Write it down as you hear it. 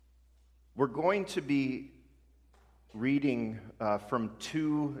We're going to be reading from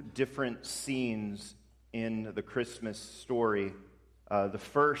two different scenes in the Christmas story. The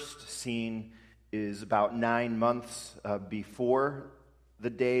first scene is about 9 months before the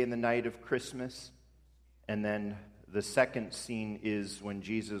day and the night of Christmas. And then the second scene is when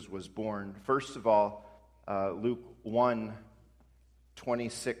Jesus was born. First of all, Luke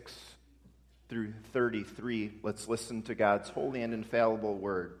 1:26 through 33. Let's listen to God's holy and infallible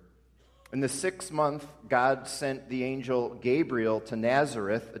word. In the 6th month, God sent the angel Gabriel to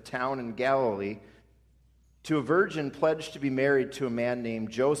Nazareth, a town in Galilee, to a virgin pledged to be married to a man named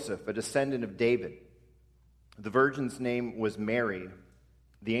Joseph, a descendant of David. The virgin's name was Mary.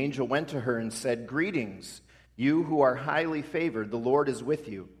 The angel went to her and said, "Greetings, you who are highly favored, the Lord is with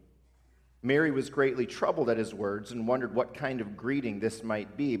you." Mary was greatly troubled at his words and wondered what kind of greeting this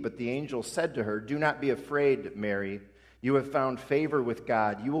might be. But the angel said to her, "Do not be afraid, Mary. You have found favor with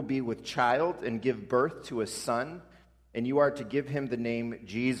God. You will be with child and give birth to a son, and you are to give him the name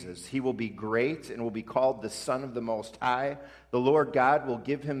Jesus. He will be great and will be called the Son of the Most High. The Lord God will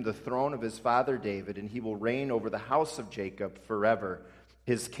give him the throne of his father David, and he will reign over the house of Jacob forever.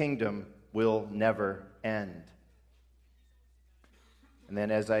 His kingdom will never end." And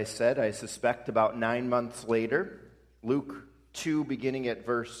then, as I said, I suspect about 9 months later, Luke 2, beginning at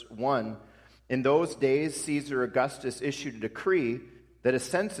verse 1, "In those days, Caesar Augustus issued a decree that a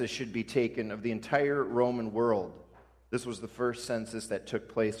census should be taken of the entire Roman world." This was the first census that took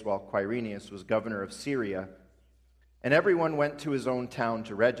place while Quirinius was governor of Syria. "And everyone went to his own town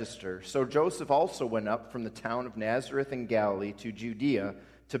to register. So Joseph also went up from the town of Nazareth in Galilee to Judea,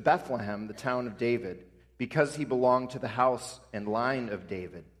 to Bethlehem, the town of David, because he belonged to the house and line of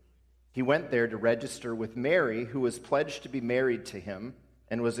David. He went there to register with Mary, who was pledged to be married to him,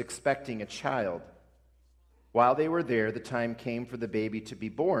 and was expecting a child. While they were there, the time came for the baby to be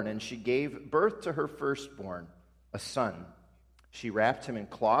born, and she gave birth to her firstborn, a son. She wrapped him in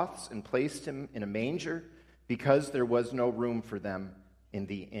cloths and placed him in a manger, because there was no room for them in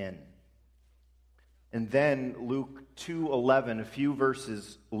the inn." And then Luke 2:11, a few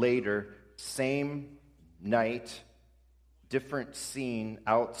verses later, same night, different scene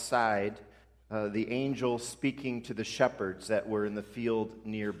outside, the angel speaking to the shepherds that were in the field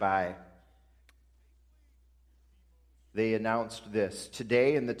nearby. They announced this: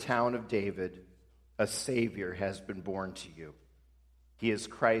 "Today in the town of David, a Savior has been born to you. He is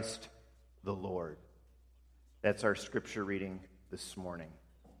Christ the Lord." That's our scripture reading this morning.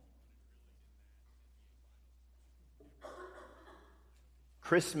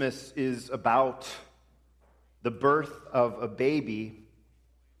 Christmas is about the birth of a baby,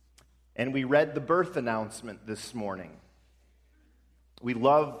 and we read the birth announcement this morning. We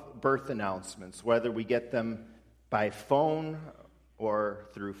love birth announcements, whether we get them by phone or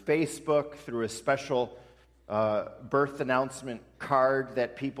through Facebook, through a special birth announcement card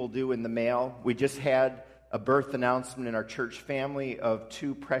that people do in the mail. We just had a birth announcement in our church family of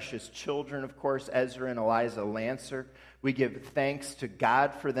two precious children, of course, Ezra and Eliza Lancer. We give thanks to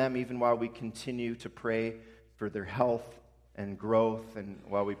God for them, even while we continue to pray for their health and growth, and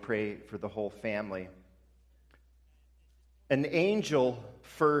while we pray for the whole family. An angel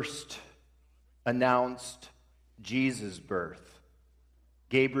first announced Jesus' birth.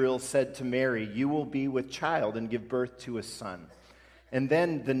 Gabriel said to Mary, "You will be with child and give birth to a son." And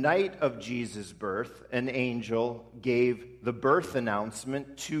then the night of Jesus' birth, an angel gave the birth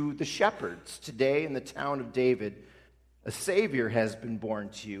announcement to the shepherds. "Today in the town of David, a Savior has been born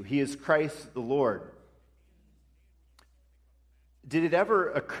to you. He is Christ the Lord." Did it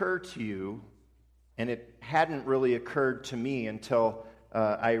ever occur to you, and it hadn't really occurred to me until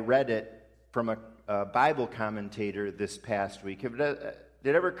I read it from a Bible commentator this past week, did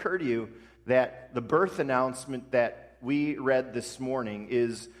it ever occur to you that the birth announcement that we read this morning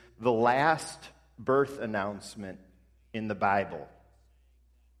is the last birth announcement in the Bible?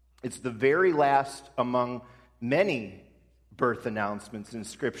 It's the very last among many birth announcements in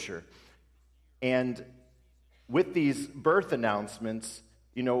Scripture. And with these birth announcements,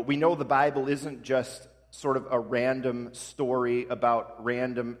 we know the Bible isn't just sort of a random story about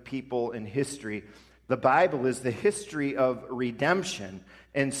random people in history. The Bible is the history of redemption.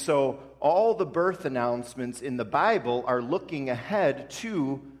 And so all the birth announcements in the Bible are looking ahead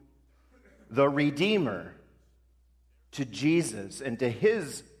to the Redeemer, to Jesus, and to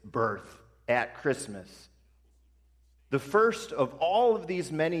his birth at Christmas. The first of all of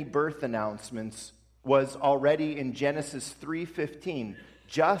these many birth announcements was already in Genesis 3:15,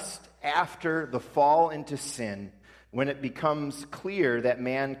 just after the fall into sin, when it becomes clear that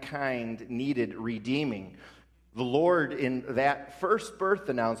mankind needed redeeming. The Lord, in that first birth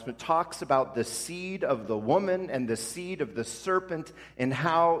announcement, talks about the seed of the woman and the seed of the serpent and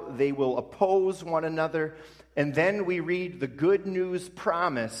how they will oppose one another. And then we read the good news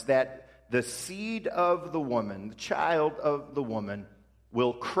promise that the seed of the woman, the child of the woman,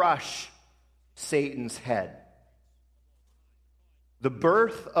 will crush Satan's head. The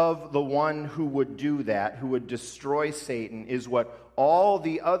birth of the one who would do that, who would destroy Satan, is what all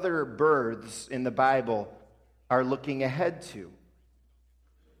the other births in the Bible are looking ahead to.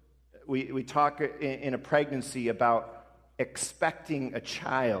 We talk in a pregnancy about expecting a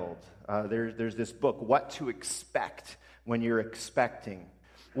child. There's this book, What to Expect When You're Expecting.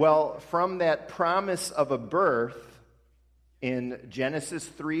 Well, from that promise of a birth in Genesis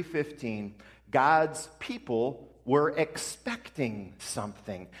 3:15, God's people were expecting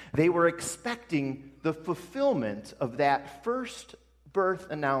something. They were expecting the fulfillment of that first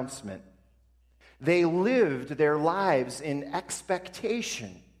birth announcement. They lived their lives in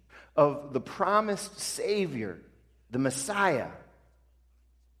expectation of the promised Savior, the Messiah.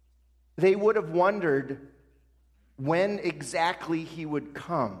 They would have wondered when exactly he would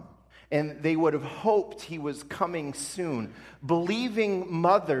come, and they would have hoped he was coming soon. Believing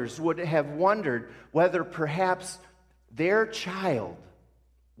mothers would have wondered whether perhaps their child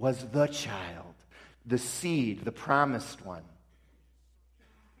was the child, the seed, the promised one.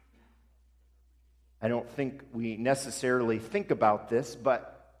 I don't think we necessarily think about this,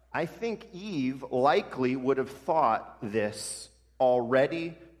 but I think Eve likely would have thought this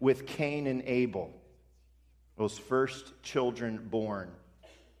already with Cain and Abel, those first children born.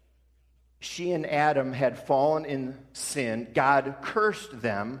 She and Adam had fallen in sin. God cursed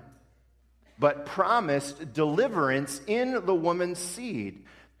them, but promised deliverance in the woman's seed.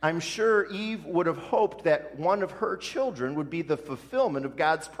 I'm sure Eve would have hoped that one of her children would be the fulfillment of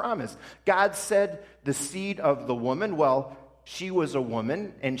God's promise. God said the seed of the woman. Well, she was a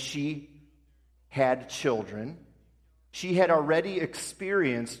woman and she had children. She had already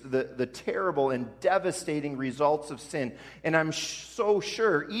experienced the terrible and devastating results of sin. And I'm so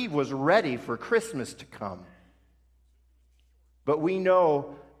sure Eve was ready for Christmas to come. But we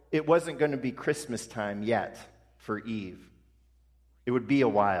know it wasn't going to be Christmas time yet for Eve. It would be a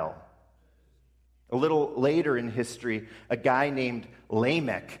while. A little later in history, a guy named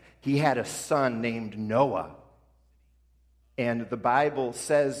Lamech, he had a son named Noah. And the Bible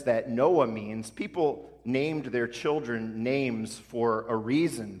says that Noah means, people named their children names for a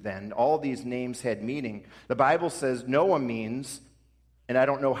reason then. All these names had meaning. The Bible says Noah means, and I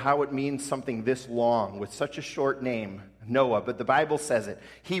don't know how it means something this long with such a short name, Noah, but the Bible says it.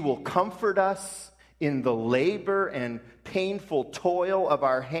 He will comfort us in the labor and painful toil of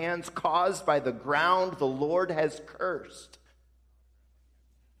our hands caused by the ground the Lord has cursed.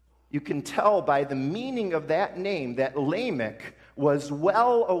 You can tell by the meaning of that name that Lamech was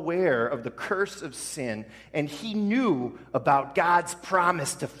well aware of the curse of sin, and he knew about God's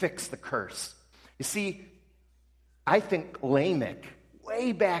promise to fix the curse. You see, I think Lamech,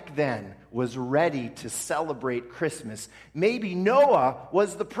 way back then, was ready to celebrate Christmas. Maybe Noah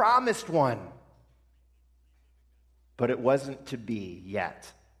was the promised one. But it wasn't to be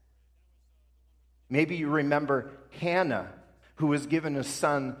yet. Maybe you remember Hannah, who was given a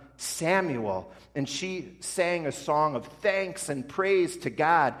son, Samuel, and she sang a song of thanks and praise to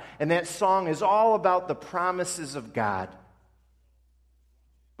God, and that song is all about the promises of God.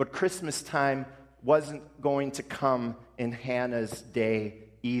 But Christmas time wasn't going to come in Hannah's day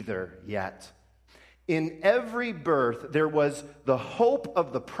either yet. In every birth, there was the hope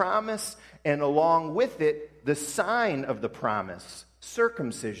of the promise, and along with it, the sign of the promise,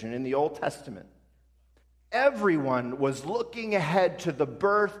 circumcision in the Old Testament. Everyone was looking ahead to the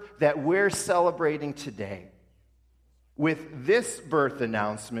birth that we're celebrating today. With this birth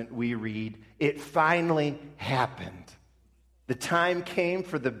announcement, we read, it finally happened. The time came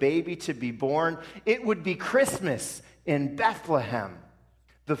for the baby to be born. It would be Christmas in Bethlehem,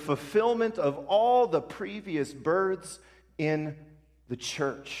 the fulfillment of all the previous births in the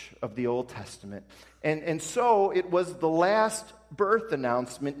church of the Old Testament. And so it was the last birth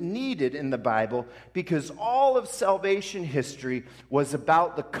announcement needed in the Bible because all of salvation history was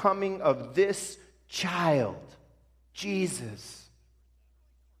about the coming of this child, Jesus.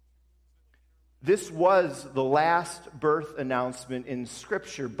 This was the last birth announcement in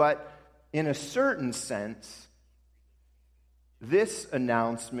Scripture, but in a certain sense, this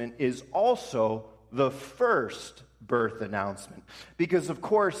announcement is also the first birth announcement. Because, of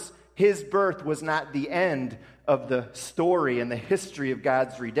course, his birth was not the end of the story and the history of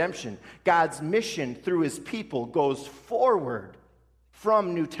God's redemption. God's mission through his people goes forward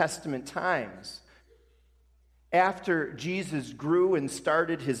from New Testament times. After Jesus grew and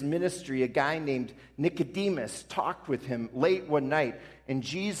started his ministry, a guy named Nicodemus talked with him late one night, and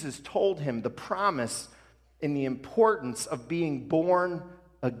Jesus told him the promise and the importance of being born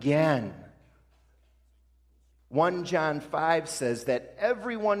again. 1 John 5 says that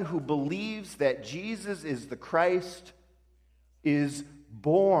everyone who believes that Jesus is the Christ is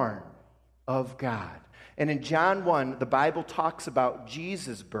born of God. And in John 1, the Bible talks about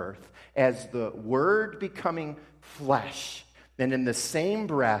Jesus' birth as the Word becoming flesh. And in the same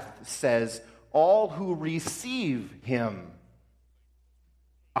breath says, all who receive him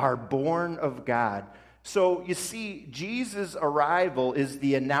are born of God. So you see, Jesus' arrival is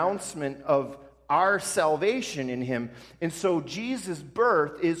the announcement of our salvation in him. And so Jesus'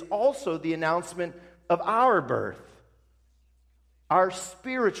 birth is also the announcement of our birth, our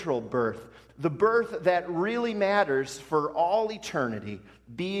spiritual birth, the birth that really matters for all eternity,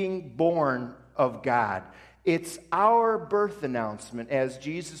 being born of God. It's our birth announcement, as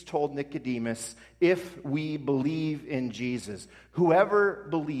Jesus told Nicodemus, if we believe in Jesus. Whoever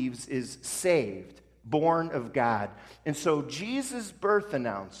believes is saved, born of God. And so Jesus' birth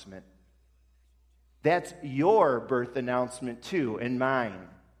announcement, that's your birth announcement too, and mine.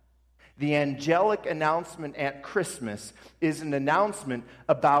 The angelic announcement at Christmas is an announcement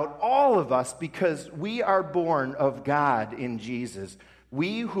about all of us because we are born of God in Jesus.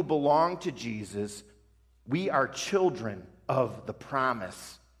 We who belong to Jesus, we are children of the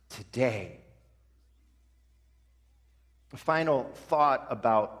promise today. A final thought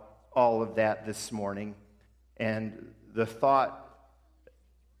about all of that this morning, and the thought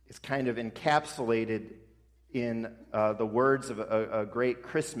is kind of encapsulated in the words of a great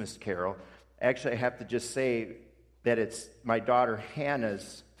Christmas carol. Actually, I have to just say that it's my daughter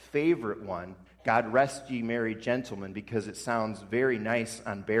Hannah's favorite one, God Rest Ye Merry Gentlemen, because it sounds very nice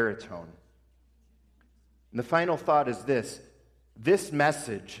on baritone. And the final thought is this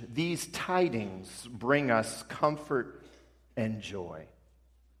message, these tidings bring us comfort and joy.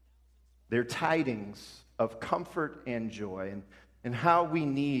 They're tidings of comfort and joy, and how we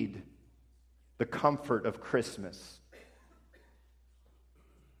need the comfort of Christmas.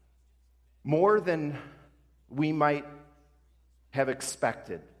 More than we might have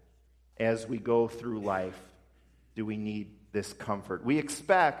expected as we go through life, do we need this comfort. We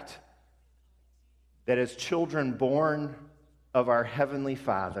expect that as children born of our Heavenly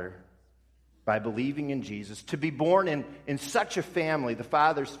Father, by believing in Jesus, to be born in such a family, the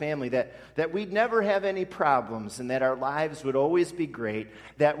Father's family, that we'd never have any problems and that our lives would always be great,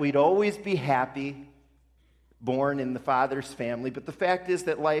 that we'd always be happy, born in the Father's family. But the fact is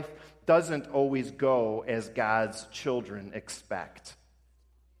that life doesn't always go as God's children expect.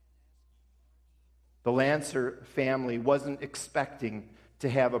 The Lancer family wasn't expecting to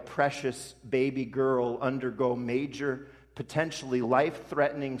have a precious baby girl undergo major, potentially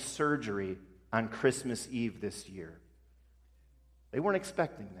life-threatening surgery on Christmas Eve this year. They weren't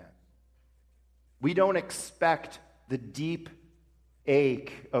expecting that. We don't expect the deep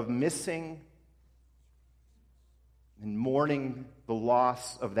ache of missing and mourning the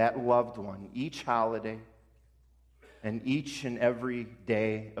loss of that loved one each holiday and each and every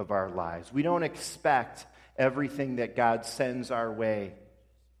day of our lives. We don't expect everything that God sends our way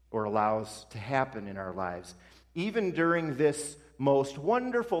or allows to happen in our lives. Even during this most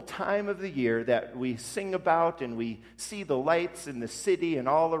wonderful time of the year that we sing about and we see the lights in the city and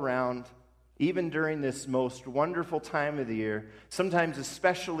all around, even during this most wonderful time of the year, sometimes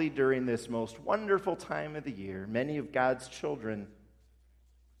especially during this most wonderful time of the year, many of God's children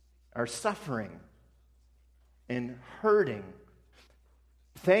are suffering and hurting.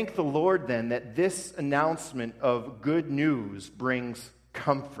 Thank the Lord then that this announcement of good news brings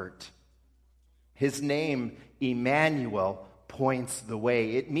comfort. His name, Emmanuel, points the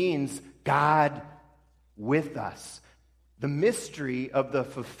way. It means God with us. The mystery of the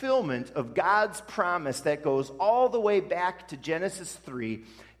fulfillment of God's promise that goes all the way back to Genesis 3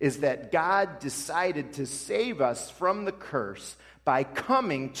 is that God decided to save us from the curse by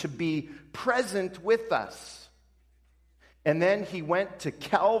coming to be present with us. And then he went to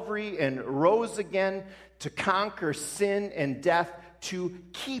Calvary and rose again to conquer sin and death, to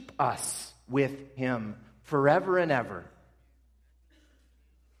keep us with him forever and ever.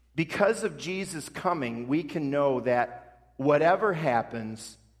 Because of Jesus' coming, we can know that whatever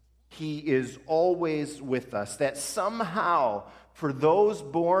happens, he is always with us. That somehow, for those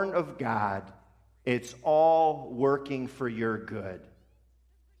born of God, it's all working for your good.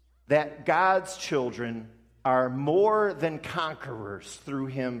 That God's children are more than conquerors through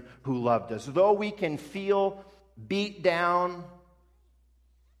him who loved us. Though we can feel beat down,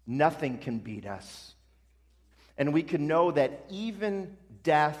 nothing can beat us. And we can know that even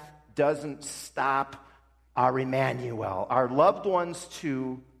death doesn't stop our Emmanuel. Our loved ones,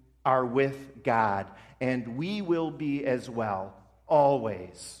 too, are with God, and we will be as well,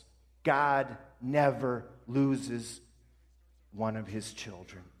 always. God never loses one of his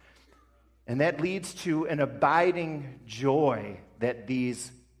children. And that leads to an abiding joy that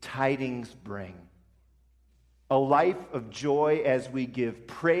these tidings bring. A life of joy as we give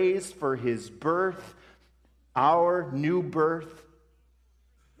praise for his birth, our new birth.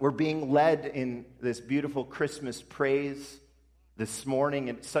 We're being led in this beautiful Christmas praise this morning,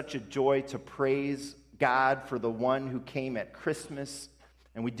 and it's such a joy to praise God for the one who came at Christmas.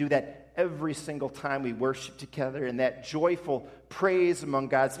 And we do that every single time we worship together, and that joyful praise among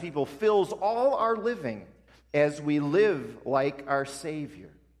God's people fills all our living as we live like our Savior.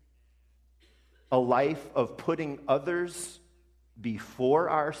 A life of putting others before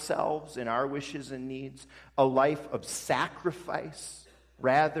ourselves in our wishes and needs. A life of sacrifice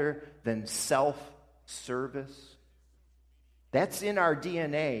rather than self-service. That's in our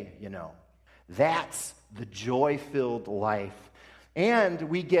DNA, you know. That's the joy-filled life. And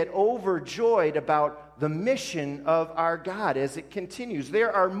we get overjoyed about the mission of our God as it continues.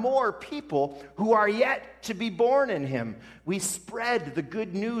 There are more people who are yet to be born in him. We spread the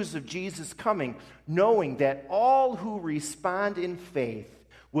good news of Jesus coming, knowing that all who respond in faith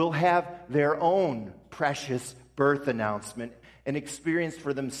will have their own precious birth announcement and experience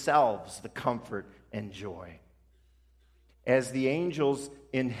for themselves the comfort and joy. As the angels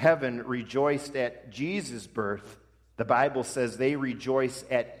in heaven rejoiced at Jesus' birth, the Bible says they rejoice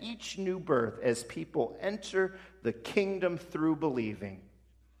at each new birth as people enter the kingdom through believing.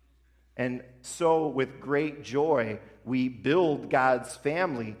 And so, with great joy, we build God's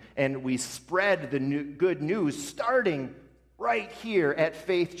family and we spread the good news starting right here at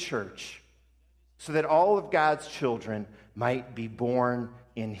Faith Church so that all of God's children might be born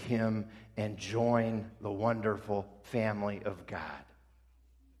in him and join the wonderful family of God.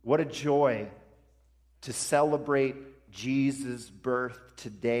 What a joy to celebrate Jesus' birth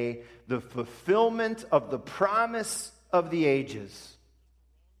today, the fulfillment of the promise of the ages.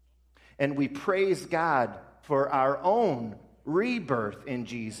 And we praise God for our own rebirth in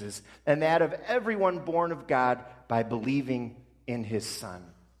Jesus and that of everyone born of God by believing in his Son.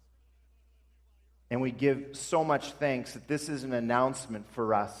 And we give so much thanks that this is an announcement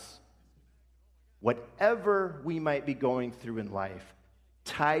for us. Whatever we might be going through in life,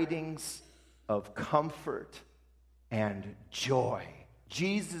 tidings of comfort and joy.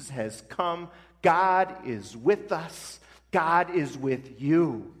 Jesus has come. God is with us. God is with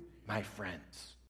you, my friends.